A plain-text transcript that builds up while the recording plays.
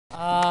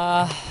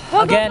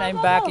Again,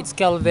 I'm back. It's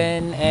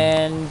Kelvin,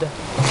 and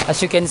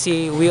as you can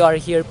see, we are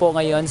here po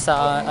ngayon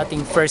sa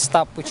ating first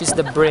stop, which is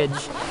the bridge.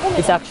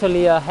 It's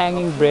actually a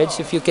hanging bridge,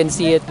 if you can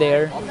see it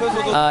there.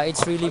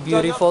 It's really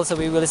beautiful, so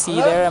we will see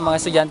there. Ang mga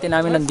estudyante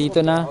namin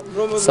nandito na.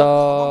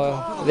 So,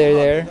 they're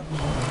there.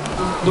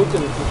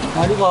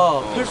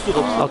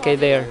 Okay,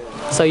 there.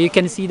 So you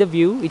can see the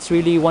view. It's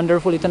really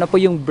wonderful. Ito na po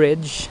yung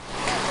bridge.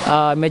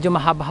 Medyo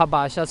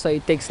mahaba-haba siya, so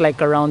it takes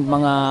like around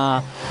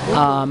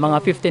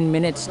mga 15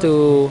 minutes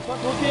to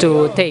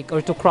take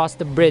or to cross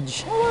the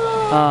bridge.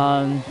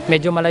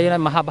 Medyo malayo na,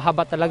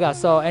 mahaba-haba talaga.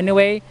 So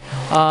anyway,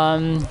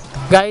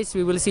 guys,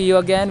 we will see you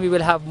again. We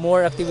will have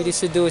more activities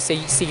to do.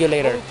 See you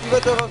later.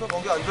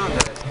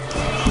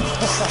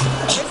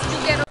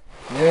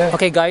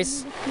 Okay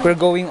guys, we're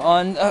going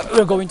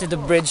to the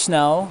bridge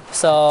now.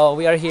 So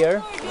we are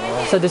here.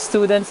 So the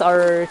students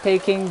are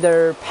taking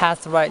their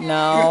path right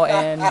now,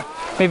 and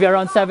maybe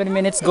around 7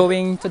 minutes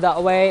going to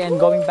that way, and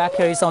going back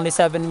here is only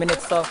 7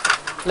 minutes. So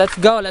let's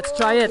go, let's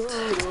try it.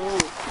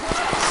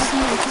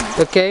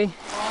 Okay.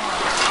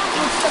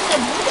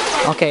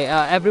 Okay,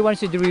 everyone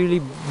should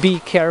really be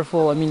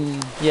careful. I mean,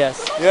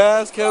 yes.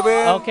 Yes,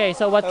 Kelvin. Okay,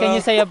 so what can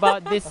you say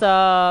about this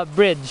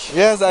bridge?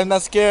 Yes, I'm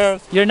not scared.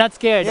 You're not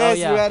scared? Yes,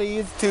 oh, yeah.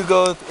 ready to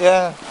go.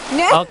 Yeah.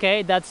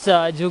 Okay, that's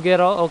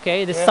Jugero.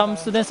 Okay, some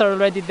students are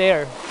already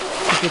there,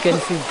 if you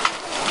can see.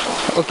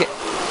 Okay.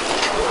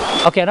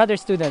 Okay, another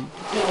student.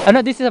 Oh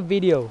no, this is a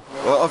video.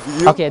 A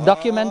video? Okay,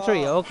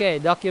 documentary. Okay,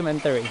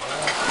 documentary.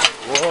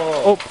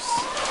 Whoa.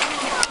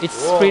 Oops. It's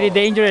pretty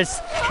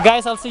dangerous.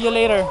 Guys, I'll see you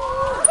later.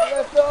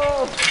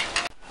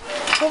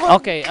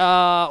 Okay,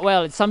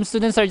 well, some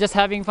students are just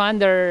having fun.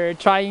 They're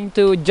trying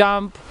to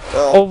jump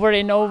over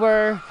and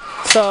over.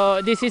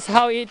 So this is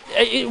how it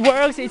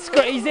works. It's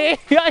crazy.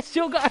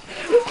 Sugar.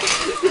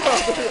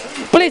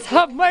 Please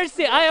have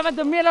mercy. I am at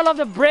the middle of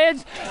the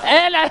bridge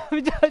and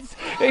I'm just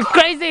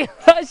crazy.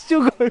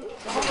 Sugar.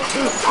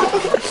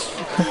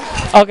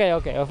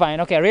 Okay,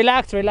 fine. Okay,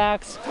 relax.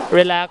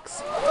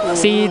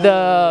 See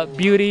the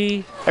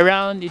beauty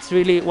around. It's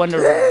really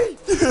wonderful.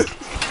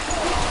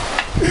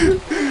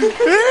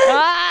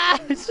 Ah!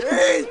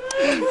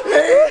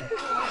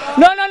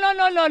 No.